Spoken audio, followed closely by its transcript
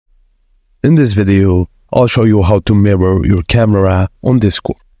In this video, I'll show you how to mirror your camera on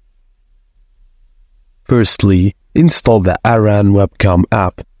Discord. Firstly, install the Aran webcam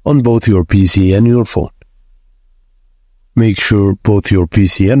app on both your PC and your phone. Make sure both your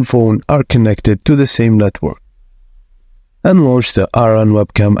PC and phone are connected to the same network. And launch the Aran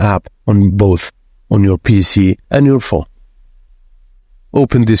webcam app on your PC and your phone.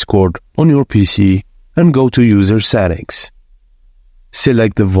 Open Discord on your PC and go to User Settings.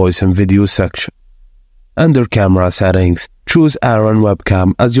 Select the Voice and Video section. Under Camera Settings, choose Aran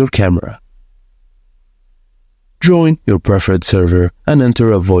webcam as your camera. Join your preferred server and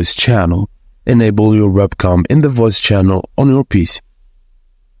enter a voice channel. Enable your webcam in the voice channel on your PC.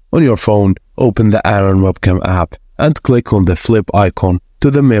 On your phone, open the Aran webcam app and click on the flip icon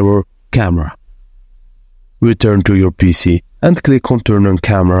to the mirror camera. Return to your PC and click on Turn on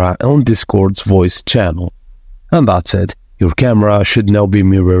Camera on Discord's voice channel. And that's it. Your camera should now be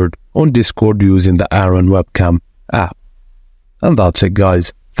mirrored on Discord using the Aran webcam app. And that's it,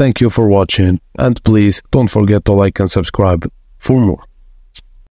 guys. Thank you for watching, and please don't forget to like and subscribe for more.